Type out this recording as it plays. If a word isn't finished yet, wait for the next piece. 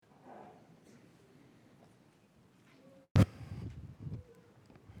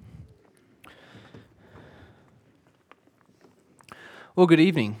Well, good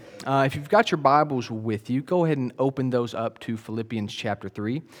evening. If you've got your Bibles with you, go ahead and open those up to Philippians chapter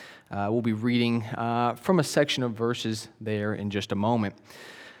 3. We'll be reading from a section of verses there in just a moment.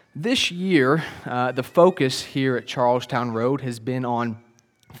 This year, the focus here at Charlestown Road has been on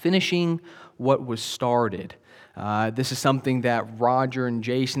finishing what was started. This is something that Roger and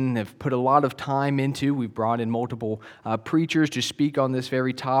Jason have put a lot of time into. We've brought in multiple preachers to speak on this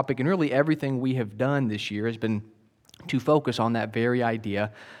very topic, and really everything we have done this year has been to focus on that very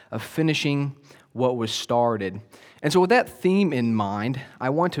idea of finishing what was started. And so with that theme in mind,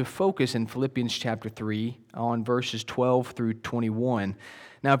 I want to focus in Philippians chapter 3 on verses 12 through 21.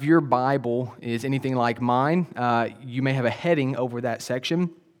 Now, if your Bible is anything like mine, you may have a heading over that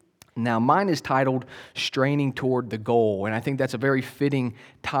section. Now, mine is titled Straining Toward the Goal, and I think that's a very fitting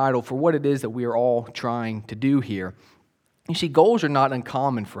title for what it is that we are all trying to do here. You see, goals are not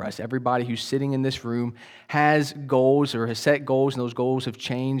uncommon for us. Everybody who's sitting in this room has goals or has set goals, and those goals have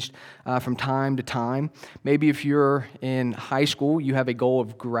changed from time to time. Maybe if you're in high school, you have a goal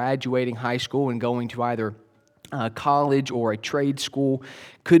of graduating high school and going to either college or a trade school.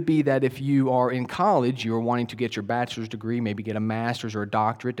 Could be that if you are in college, you're wanting to get your bachelor's degree, maybe get a master's or a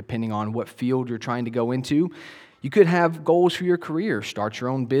doctorate, depending on what field you're trying to go into. You could have goals for your career, start your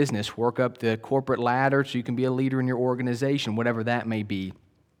own business, work up the corporate ladder so you can be a leader in your organization, whatever that may be.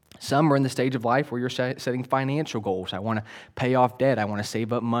 Some are in the stage of life where you're setting financial goals. I want to pay off debt. I want to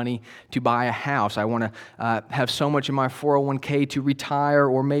save up money to buy a house. I want to have so much in my 401k to retire,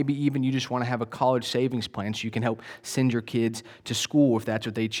 or maybe even you just want to have a college savings plan so you can help send your kids to school if that's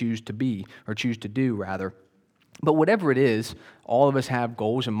what they choose to be, or choose to do, rather. But whatever it is, all of us have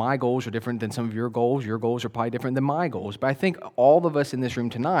goals, and my goals are different than some of your goals. Your goals are probably different than my goals. But I think all of us in this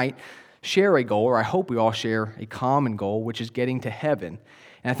room tonight share a goal, or I hope we all share a common goal, which is getting to heaven.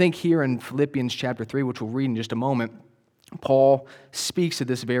 And I think here in Philippians chapter 3, which we'll read in just a moment, Paul speaks to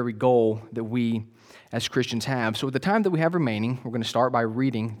this very goal that we as Christians have. So with the time that we have remaining, we're going to start by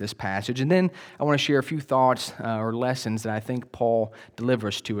reading this passage, and then I want to share a few thoughts or lessons that I think Paul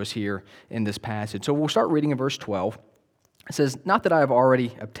delivers to us here in this passage. So we'll start reading in verse 12. It says, "Not that I have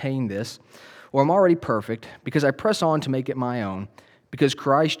already obtained this, or am already perfect, because I press on to make it my own, because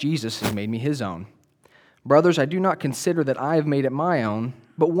Christ Jesus has made me his own. Brothers, I do not consider that I have made it my own,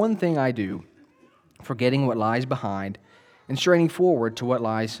 but one thing I do, forgetting what lies behind and straining forward to what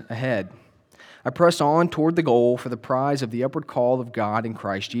lies ahead. I press on toward the goal for the prize of the upward call of God in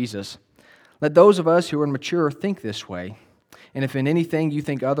Christ Jesus. Let those of us who are mature think this way, and if in anything you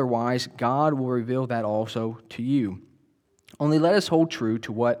think otherwise, God will reveal that also to you. Only let us hold true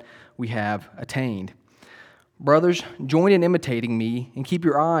to what we have attained. Brothers, join in imitating me, and keep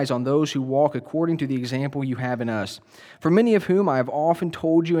your eyes on those who walk according to the example you have in us. For many of whom I have often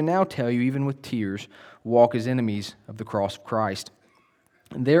told you, and now tell you even with tears, walk as enemies of the cross of Christ.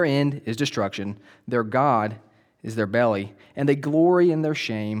 Their end is destruction, their God is their belly, and they glory in their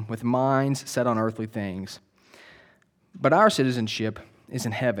shame with minds set on earthly things. But our citizenship is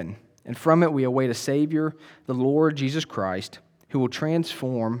in heaven, and from it we await a Savior, the Lord Jesus Christ, who will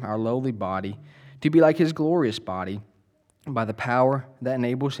transform our lowly body to be like his glorious body by the power that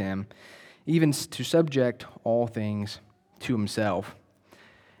enables him even to subject all things to himself."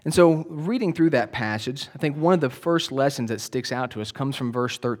 And so, reading through that passage, I think one of the first lessons that sticks out to us comes from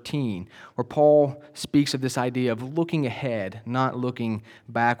verse 13, where Paul speaks of this idea of looking ahead, not looking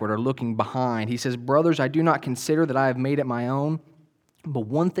backward or looking behind. He says, "Brothers, I do not consider that I have made it my own, but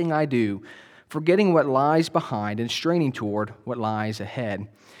one thing I do, forgetting what lies behind and straining toward what lies ahead."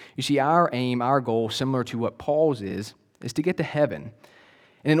 You see, our aim, our goal, similar to what Paul's is to get to heaven.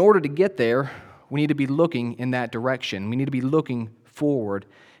 And in order to get there, we need to be looking in that direction. We need to be looking forward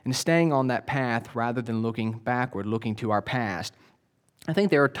and staying on that path rather than looking backward, looking to our past. I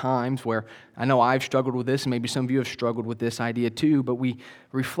think there are times where, I know I've struggled with this, and maybe some of you have struggled with this idea too, but we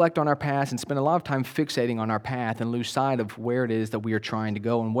reflect on our past and spend a lot of time fixating on our path and lose sight of where it is that we are trying to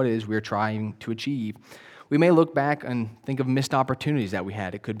go and what it is we are trying to achieve. We may look back and think of missed opportunities that we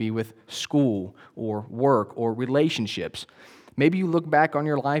had. It could be with school or work or relationships. Maybe you look back on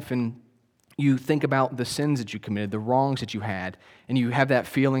your life and you think about the sins that you committed, the wrongs that you had, and you have that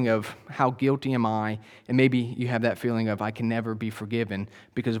feeling of, how guilty am I? And maybe you have that feeling of, I can never be forgiven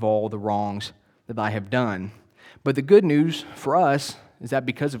because of all the wrongs that I have done. But the good news for us is that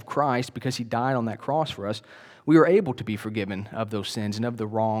because of Christ, because he died on that cross for us, we are able to be forgiven of those sins and of the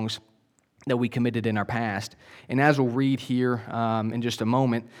wrongs that we committed in our past. And as we'll read here in just a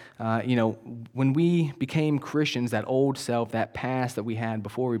moment, when we became Christians, that old self, that past that we had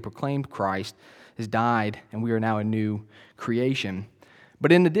before we proclaimed Christ, has died, and we are now a new creation.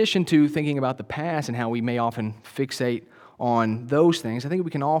 But in addition to thinking about the past and how we may often fixate on those things, I think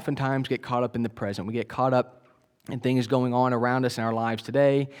we can oftentimes get caught up in the present. We get caught up and things going on around us in our lives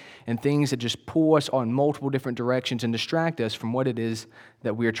today, and things that just pull us on multiple different directions and distract us from what it is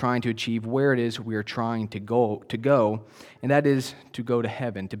that we are trying to achieve, where it is we are trying to go, and that is to go to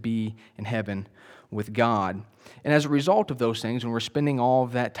heaven, to be in heaven with God. And as a result of those things, when we're spending all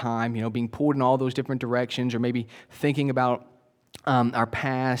of that time, being pulled in all those different directions, or maybe thinking about our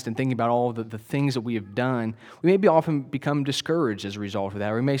past and thinking about all the things that we have done, we may often become discouraged as a result of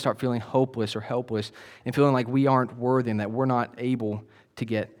that. Or we may start feeling hopeless or helpless and feeling like we aren't worthy and that we're not able to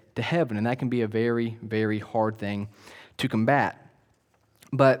get to heaven. And that can be a very, very hard thing to combat.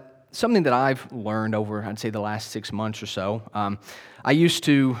 But something that I've learned over, I'd say, the last 6 months or so, I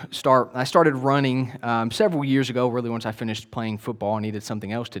started running several years ago, really once I finished playing football and needed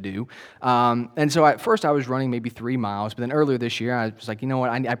something else to do. And so at first I was running maybe 3 miles, but then earlier this year I was like, you know what,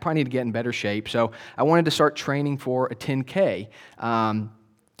 I probably need to get in better shape. So I wanted to start training for a 10K. And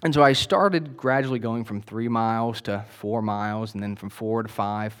so I started gradually going from 3 miles to 4 miles, and then from 4 to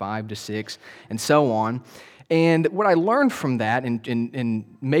 5, 5 to 6, and so on. And what I learned from that in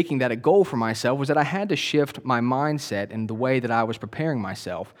making that a goal for myself was that I had to shift my mindset and the way that I was preparing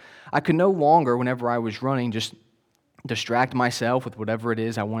myself. I could no longer, whenever I was running, just distract myself with whatever it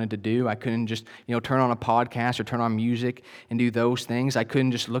is I wanted to do. I couldn't just, turn on a podcast or turn on music and do those things. I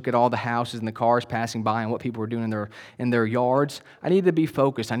couldn't just look at all the houses and the cars passing by and what people were doing in their yards. I needed to be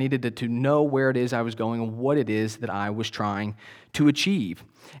focused. I needed to know where it is I was going and what it is that I was trying to achieve.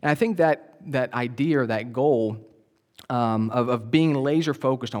 And I think that idea or that goal of being laser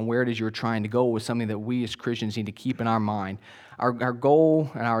focused on where it is you're trying to go was something that we as Christians need to keep in our mind. Our goal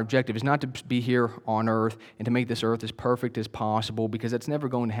and our objective is not to be here on earth and to make this earth as perfect as possible, because that's never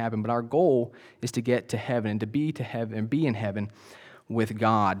going to happen. But our goal is to get to heaven and to be in heaven with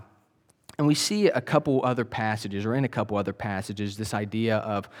God. And we see in a couple other passages, this idea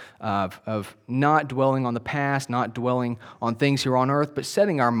of not dwelling on the past, not dwelling on things here on earth, but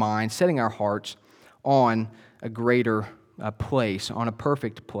setting our minds, setting our hearts on a greater place, on a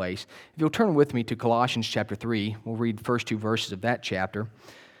perfect place. If you'll turn with me to Colossians chapter 3, we'll read the first 2 verses of that chapter.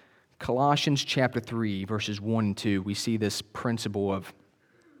 Colossians chapter 3, verses 1 and 2, we see this principle of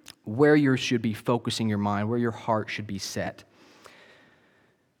where you should be focusing your mind, where your heart should be set.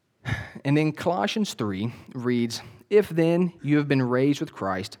 And in Colossians 3 reads, "If then you have been raised with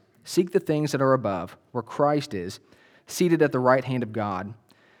Christ, seek the things that are above, where Christ is, seated at the right hand of God.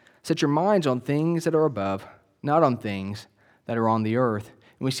 Set your minds on things that are above, not on things that are on the earth."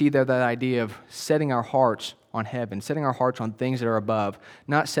 And we see there that idea of setting our hearts on heaven, setting our hearts on things that are above,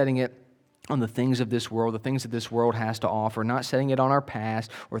 not setting it on the things of this world, the things that this world has to offer, not setting it on our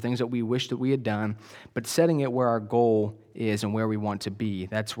past or things that we wish that we had done, but setting it where our goal is and where we want to be.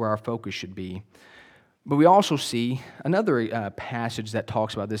 That's where our focus should be. But we also see another passage that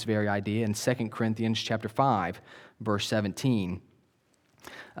talks about this very idea in 2 Corinthians chapter 5, verse 17.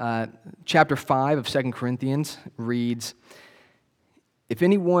 Chapter 5 of 2 Corinthians reads, "If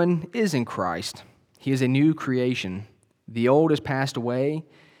anyone is in Christ, he is a new creation. The old has passed away,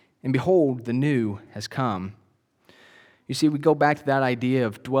 and behold, the new has come." You see, we go back to that idea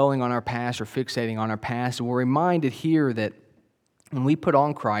of dwelling on our past or fixating on our past, and we're reminded here that when we put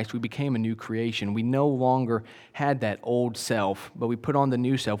on Christ, we became a new creation. We no longer had that old self, but we put on the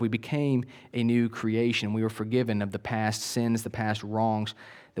new self. We became a new creation. We were forgiven of the past sins, the past wrongs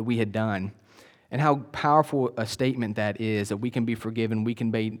that we had done. And how powerful a statement that is, that we can be forgiven, we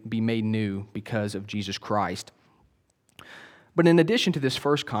can be made new because of Jesus Christ. But in addition to this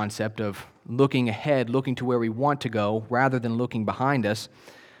first concept of looking ahead, looking to where we want to go, rather than looking behind us,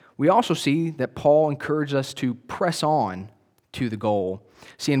 we also see that Paul encourages us to press on to the goal.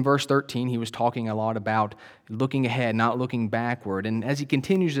 See, in verse 13, he was talking a lot about looking ahead, not looking backward. And as he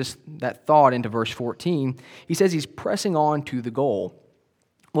continues that thought into verse 14, he says he's pressing on to the goal.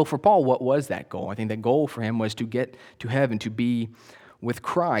 Well, for Paul, what was that goal? I think that goal for him was to get to heaven, to be with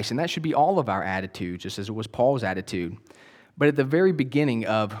Christ. And that should be all of our attitude, just as it was Paul's attitude. But at the very beginning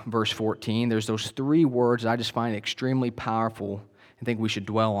of verse 14, there's those 3 words that I just find extremely powerful and think we should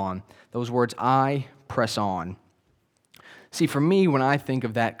dwell on. Those words, "I press on." See, for me, when I think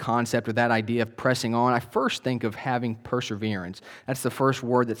of that concept or that idea of pressing on, I first think of having perseverance. That's the first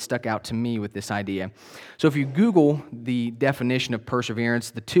word that stuck out to me with this idea. So if you Google the definition of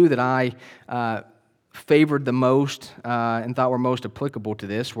perseverance, the 2 that I favored the most and thought were most applicable to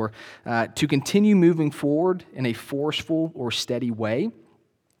this were to continue moving forward in a forceful or steady way.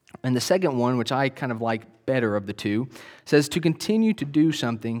 And the second one, which I kind of like better of the two, says to continue to do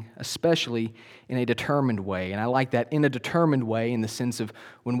something, especially in a determined way. And I like that, in a determined way, in the sense of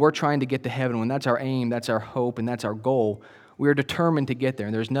when we're trying to get to heaven, when that's our aim, that's our hope, and that's our goal, we are determined to get there,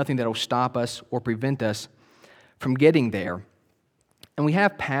 and there's nothing that will stop us or prevent us from getting there. And we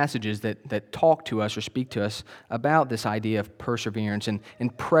have passages that talk to us or speak to us about this idea of perseverance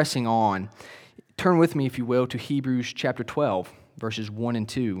and pressing on. Turn with me, if you will, to Hebrews chapter 12, verses 1 and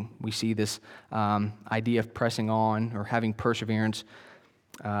 2. We see this idea of pressing on or having perseverance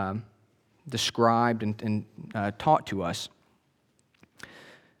described and taught to us.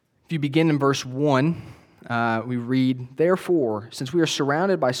 If you begin in verse 1, we read, "Therefore, since we are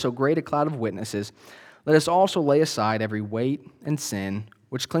surrounded by so great a cloud of witnesses, let us also lay aside every weight and sin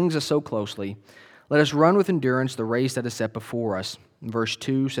which clings us so closely. Let us run with endurance the race that is set before us." Verse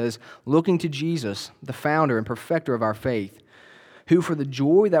 2 says, "Looking to Jesus, the founder and perfecter of our faith, who for the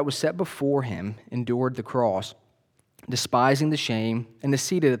joy that was set before him endured the cross, despising the shame, and is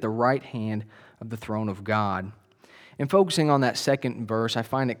seated at the right hand of the throne of God." And focusing on that second verse, I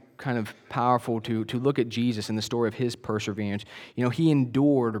find it kind of powerful to look at Jesus and the story of his perseverance. You know, he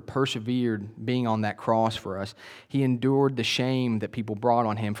endured or persevered being on that cross for us. He endured the shame that people brought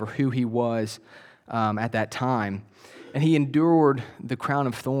on him for who he was at that time. And he endured the crown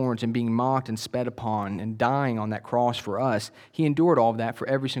of thorns and being mocked and spat upon and dying on that cross for us. He endured all of that for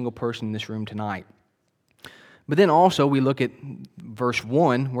every single person in this room tonight. But then also we look at verse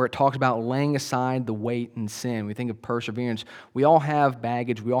 1 where it talks about laying aside the weight and sin. We think of perseverance. We all have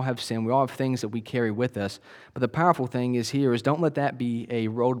baggage. We all have sin. We all have things that we carry with us. But the powerful thing is here is don't let that be a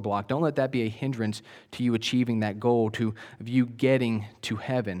roadblock. Don't let that be a hindrance to you achieving that goal, to you getting to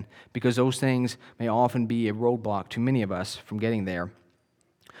heaven, because those things may often be a roadblock to many of us from getting there.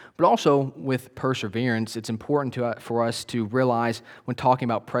 But also with perseverance, it's important for us to realize when talking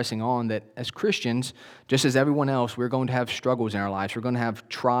about pressing on that as Christians, just as everyone else, we're going to have struggles in our lives. We're going to have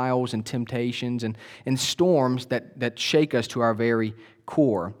trials and temptations and storms that shake us to our very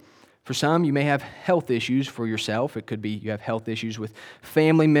core. For some, you may have health issues for yourself. It could be you have health issues with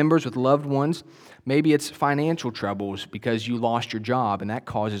family members, with loved ones. Maybe it's financial troubles because you lost your job and that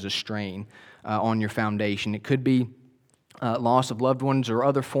causes a strain on your foundation. It could be loss of loved ones or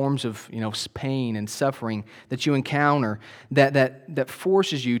other forms of pain and suffering that you encounter that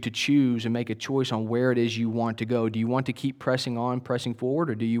forces you to choose and make a choice on where it is you want to go. Do you want to keep pressing on, pressing forward,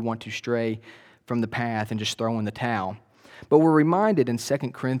 or do you want to stray from the path and just throw in the towel? But we're reminded in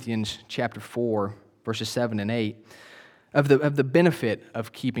 2 Corinthians chapter 4, verses 7 and 8, of the benefit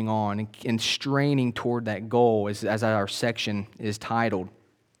of keeping on and straining toward that goal, as our section is titled.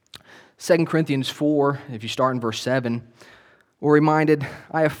 2 Corinthians 4, if you start in verse 7, we're reminded,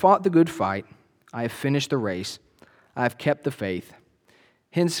 "I have fought the good fight, I have finished the race, I have kept the faith.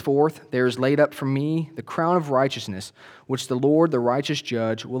 Henceforth there is laid up for me the crown of righteousness, which the Lord, the righteous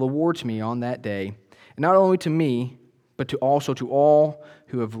judge, will award to me on that day, and not only to me, but also to all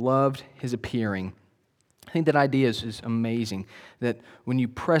who have loved his appearing." I think that idea is amazing, that when you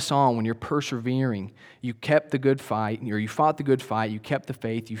press on, when you're persevering, you kept the good fight, or you fought the good fight, you kept the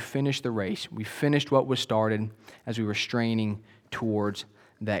faith, you finished the race. We finished what was started as we were straining towards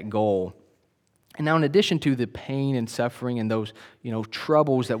that goal. And now in addition to the pain and suffering and those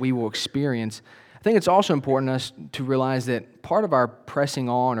troubles that we will experience, I think it's also important to realize that part of our pressing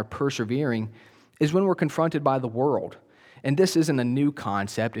on or persevering is when we're confronted by the world. And this isn't a new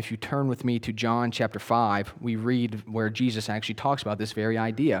concept. If you turn with me to John chapter 5, we read where Jesus actually talks about this very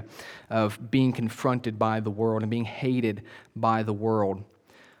idea of being confronted by the world and being hated by the world.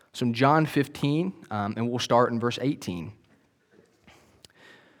 So in John 15, and we'll start in verse 18.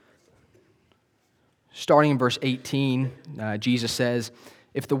 Starting in verse 18, Jesus says,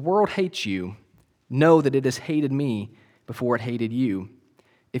 "If the world hates you, know that it has hated me before it hated you.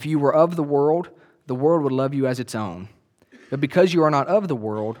 If you were of the world would love you as its own. But because you are not of the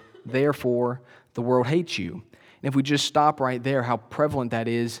world, therefore the world hates you." And if we just stop right there, how prevalent that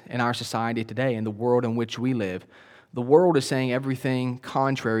is in our society today, in the world in which we live. The world is saying everything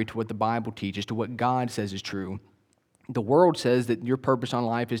contrary to what the Bible teaches, to what God says is true. The world says that your purpose on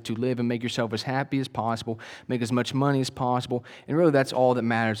life is to live and make yourself as happy as possible, make as much money as possible, and really that's all that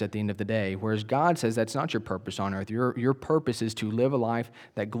matters at the end of the day. Whereas God says that's not your purpose on earth. Your purpose is to live a life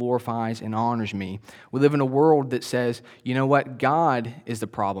that glorifies and honors me. We live in a world that says, you know what, God is the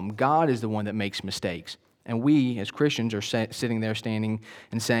problem. God is the one that makes mistakes. And we, as Christians, are sitting there standing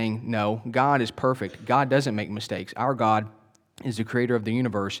and saying, no, God is perfect. God doesn't make mistakes. Our God is the creator of the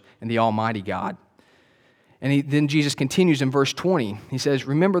universe and the almighty God. And then Jesus continues in verse 20. He says,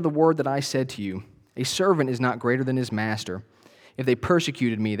 "Remember the word that I said to you, a servant is not greater than his master. If they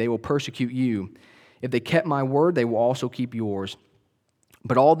persecuted me, they will persecute you. If they kept my word, they will also keep yours.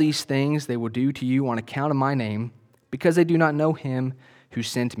 But all these things they will do to you on account of my name, because they do not know him who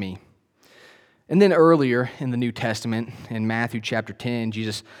sent me." And then earlier in the New Testament, in Matthew chapter 10,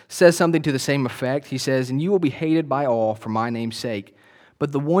 Jesus says something to the same effect. He says, "And you will be hated by all for my name's sake,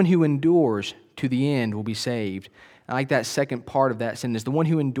 but the one who endures to the end will be saved." I like that second part of that sentence. The one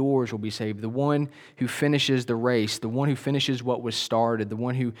who endures will be saved. The one who finishes the race, the one who finishes what was started, the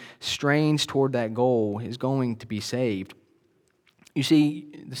one who strains toward that goal is going to be saved. You see,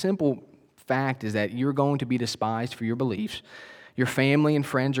 the simple fact is that you're going to be despised for your beliefs. Your family and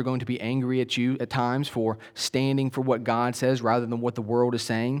friends are going to be angry at you at times for standing for what God says rather than what the world is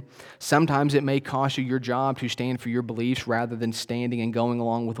saying. Sometimes it may cost you your job to stand for your beliefs rather than standing and going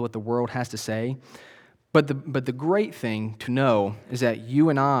along with what the world has to say. But the great thing to know is that you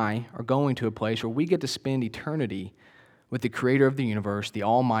and I are going to a place where we get to spend eternity with the creator of the universe, the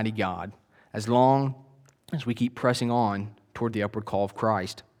Almighty God, as long as we keep pressing on toward the upward call of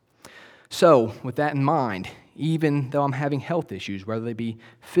Christ. So, with that in mind, even though I'm having health issues, whether they be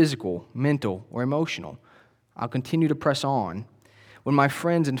physical, mental, or emotional, I'll continue to press on. When my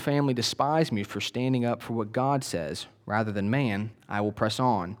friends and family despise me for standing up for what God says rather than man, I will press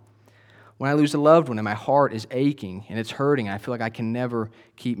on. When I lose a loved one and my heart is aching and it's hurting, I feel like I can never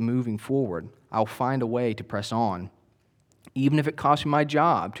keep moving forward, I'll find a way to press on. Even if it costs me my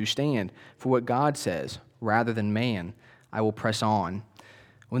job to stand for what God says rather than man, I will press on.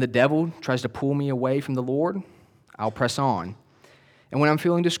 When the devil tries to pull me away from the Lord, I'll press on. And when I'm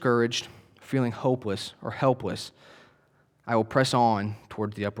feeling discouraged, feeling hopeless or helpless, I will press on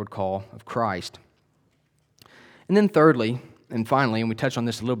towards the upward call of Christ. And then thirdly, and finally, and we touched on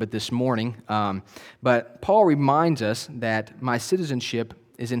this a little bit this morning, but Paul reminds us that my citizenship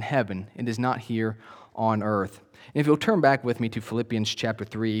is in heaven. It is not here on earth. And if you'll turn back with me to Philippians chapter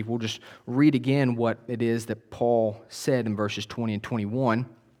 3, we'll just read again what it is that Paul said in verses 20 and 21.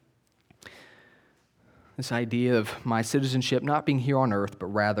 This idea of my citizenship not being here on earth, but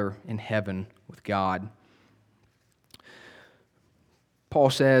rather in heaven with God. Paul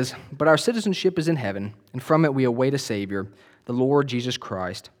says, "But our citizenship is in heaven, and from it we await a Savior, the Lord Jesus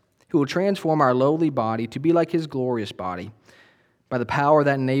Christ, who will transform our lowly body to be like his glorious body, by the power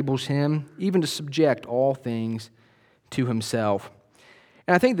that enables him even to subject all things to himself."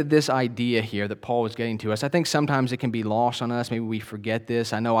 And I think that this idea here that Paul is getting to us, I think sometimes it can be lost on us. Maybe we forget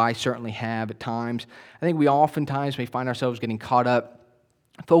this. I know I certainly have at times. I think we oftentimes may find ourselves getting caught up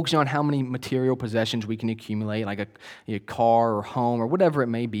focusing on how many material possessions we can accumulate, like a car or home or whatever it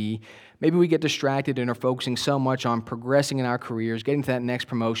may be. Maybe we get distracted and are focusing so much on progressing in our careers, getting to that next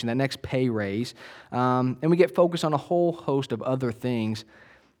promotion, that next pay raise, and we get focused on a whole host of other things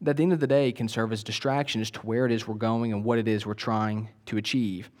that at the end of the day can serve as distractions to where it is we're going and what it is we're trying to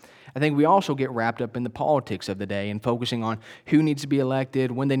achieve. I think we also get wrapped up in the politics of the day and focusing on who needs to be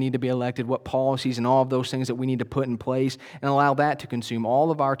elected, when they need to be elected, what policies and all of those things that we need to put in place, and allow that to consume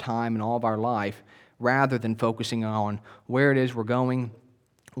all of our time and all of our life rather than focusing on where it is we're going,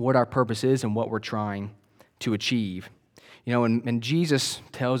 what our purpose is, and what we're trying to achieve. You know, and Jesus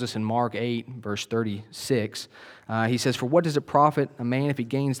tells us in Mark 8, verse 36, he says, "For what does it profit a man if he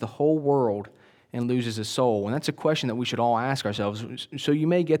gains the whole world and loses his soul?" And that's a question that we should all ask ourselves. So you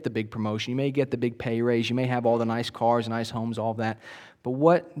may get the big promotion, you may get the big pay raise, you may have all the nice cars, nice homes, all of that, but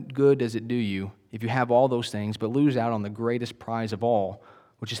what good does it do you if you have all those things but lose out on the greatest prize of all,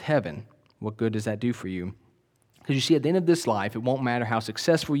 which is heaven? What good does that do for you? Because you see, at the end of this life, it won't matter how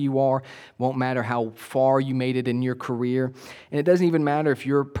successful you are, it won't matter how far you made it in your career, and it doesn't even matter if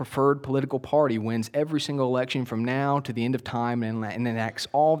your preferred political party wins every single election from now to the end of time and enacts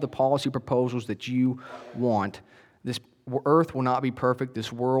all of the policy proposals that you want. This earth will not be perfect.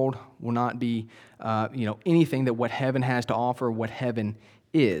 This world will not be anything that what heaven has to offer, what heaven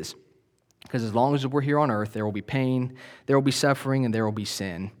is. Because as long as we're here on earth, there will be pain, there will be suffering, and there will be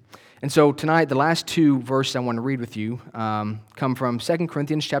sin. And so tonight, the last two verses I want to read with you come from 2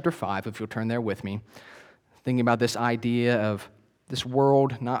 Corinthians chapter 5, if you'll turn there with me, thinking about this idea of this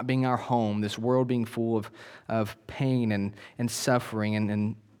world not being our home, this world being full of pain and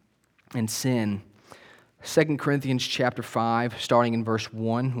suffering and sin. 2 Corinthians chapter 5, starting in verse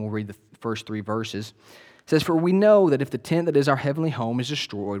 1, we'll read the first three verses. It says, "For we know that if the tent that is our heavenly home is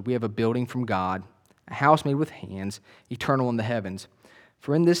destroyed, we have a building from God, a house made with hands, eternal in the heavens.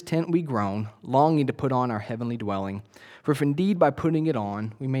 For in this tent we groan, longing to put on our heavenly dwelling. For if indeed by putting it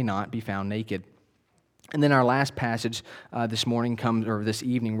on we may not be found naked." And then our last passage this evening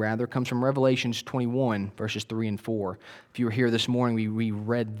comes from Revelations 21, verses 3 and 4. If you were here this morning, we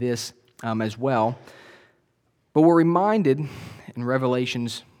read this as well. But we're reminded in Revelation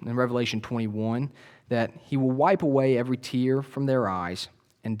 21 that he will wipe away every tear from their eyes,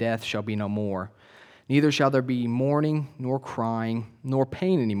 and death shall be no more. Neither shall there be mourning, nor crying, nor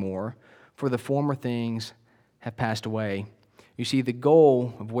pain anymore, for the former things have passed away. You see, the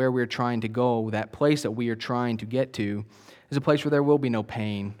goal of where we're trying to go, that place that we are trying to get to, is a place where there will be no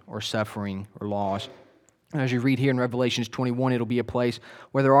pain or suffering or loss. As you read here in Revelation 21, it'll be a place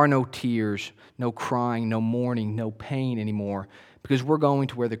where there are no tears, no crying, no mourning, no pain anymore, because we're going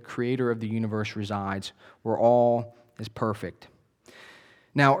to where the Creator of the universe resides, where all is perfect.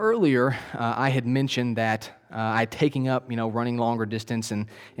 Now, earlier, I had mentioned that I'd taken up, running longer distance and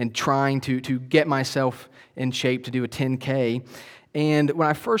trying to get myself in shape to do a 10K. And when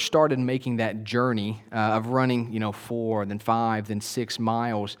I first started making that journey of running, 4, then 5, then 6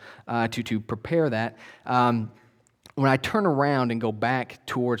 miles to prepare that, when I turn around and go back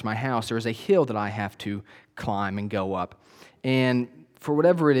towards my house, there is a hill that I have to climb and go up. And for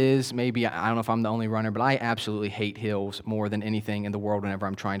whatever it is, maybe, I don't know if I'm the only runner, but I absolutely hate hills more than anything in the world whenever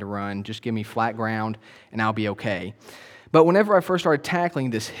I'm trying to run. Just give me flat ground and I'll be okay. But whenever I first started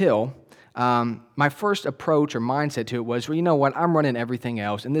tackling this hill, my first approach or mindset to it was, well, you know what, I'm running everything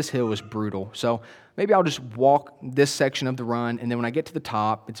else, and this hill is brutal. So maybe I'll just walk this section of the run, and then when I get to the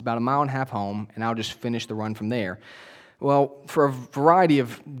top, it's about 1.5 miles home, and I'll just finish the run from there. Well, for a variety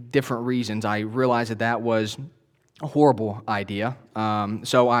of different reasons, I realized that was a horrible idea.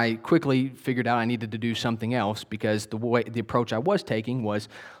 So I quickly figured out I needed to do something else, because the approach I was taking was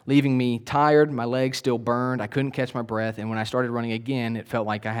leaving me tired, my legs still burned, I couldn't catch my breath, and when I started running again, it felt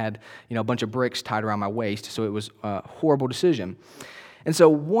like I had a bunch of bricks tied around my waist, so it was a horrible decision. And so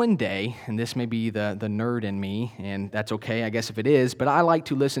one day, and this may be the nerd in me, and that's okay, I guess, if it is, but I like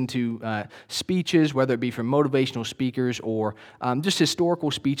to listen to speeches, whether it be from motivational speakers or just historical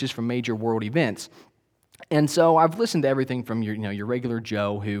speeches from major world events. And so I've listened to everything from your regular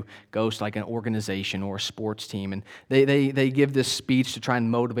Joe who goes to like an organization or a sports team, and they give this speech to try and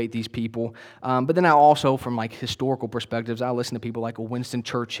motivate these people. But then I also, from like historical perspectives, I listen to people like a Winston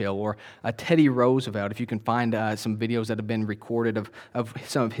Churchill or a Teddy Roosevelt, if you can find some videos that have been recorded of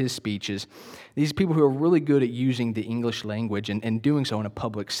some of his speeches. These people who are really good at using the English language and doing so in a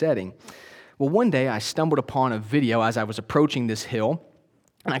public setting. Well, one day I stumbled upon a video as I was approaching this hill,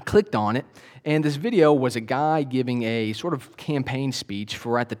 and I clicked on it, and this video was a guy giving a sort of campaign speech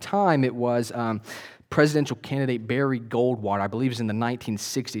for, at the time, it was presidential candidate Barry Goldwater. I believe it was in the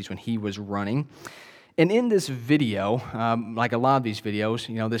 1960s when he was running. And in this video, like a lot of these videos,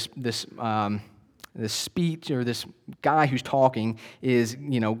 this speech, or this guy who's talking is,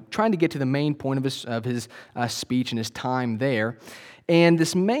 trying to get to the main point of his speech and his time there. And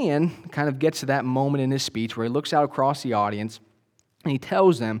this man kind of gets to that moment in his speech where he looks out across the audience, and he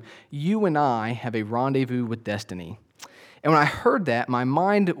tells them, "You and I have a rendezvous with destiny." And when I heard that, my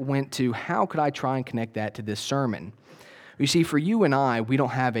mind went to, how could I try and connect that to this sermon? You see, for you and I, we don't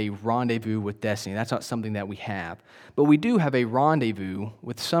have a rendezvous with destiny. That's not something that we have. But we do have a rendezvous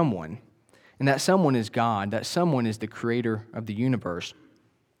with someone. And that someone is God. That someone is the creator of the universe.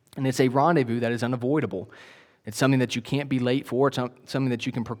 And it's a rendezvous that is unavoidable. It's something that you can't be late for. It's something that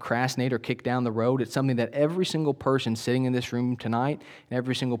you can procrastinate or kick down the road. It's something that every single person sitting in this room tonight and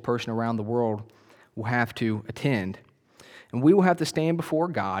every single person around the world will have to attend. And we will have to stand before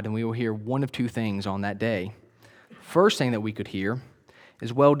God, and we will hear one of two things on that day. First thing that we could hear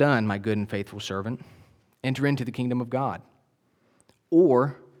is, "Well done, my good and faithful servant. Enter into the kingdom of God."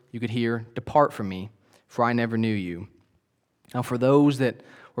 Or you could hear, "Depart from me, for I never knew you." Now, for those that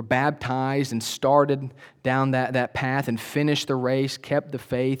were baptized and started down that path and finished the race, kept the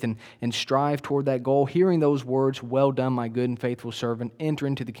faith, and strived toward that goal, hearing those words, "Well done, my good and faithful servant, enter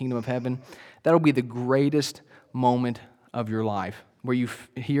into the kingdom of heaven," that'll be the greatest moment of your life, where you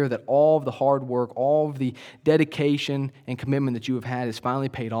hear that all of the hard work, all of the dedication and commitment that you have had is finally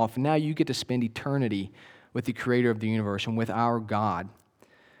paid off, and now you get to spend eternity with the creator of the universe and with our God.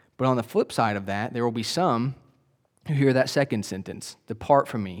 But on the flip side of that, there will be some who hear that second sentence, "Depart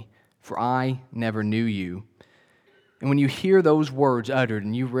from me, for I never knew you." And when you hear those words uttered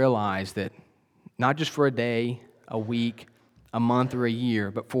and you realize that not just for a day, a week, a month, or a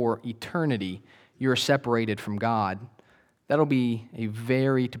year, but for eternity, you're separated from God, that'll be a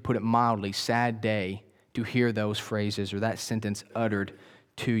very, to put it mildly, sad day to hear those phrases or that sentence uttered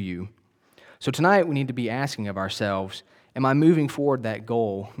to you. So tonight we need to be asking of ourselves, am I moving toward that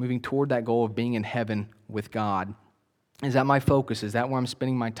goal of being in heaven with God? Is that my focus? Is that where I'm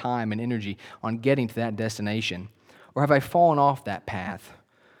spending my time and energy on getting to that destination? Or have I fallen off that path?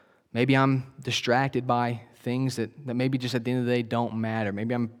 Maybe I'm distracted by things that maybe just at the end of the day don't matter.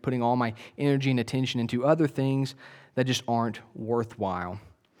 Maybe I'm putting all my energy and attention into other things that just aren't worthwhile.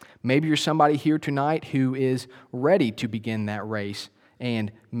 Maybe you're somebody here tonight who is ready to begin that race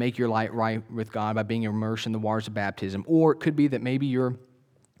and make your life right with God by being immersed in the waters of baptism. Or it could be that maybe you're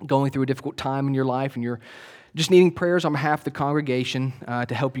going through a difficult time in your life and you're just needing prayers on behalf of the congregation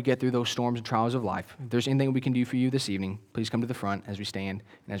to help you get through those storms and trials of life. If there's anything we can do for you this evening, please come to the front as we stand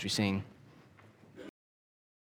and as we sing.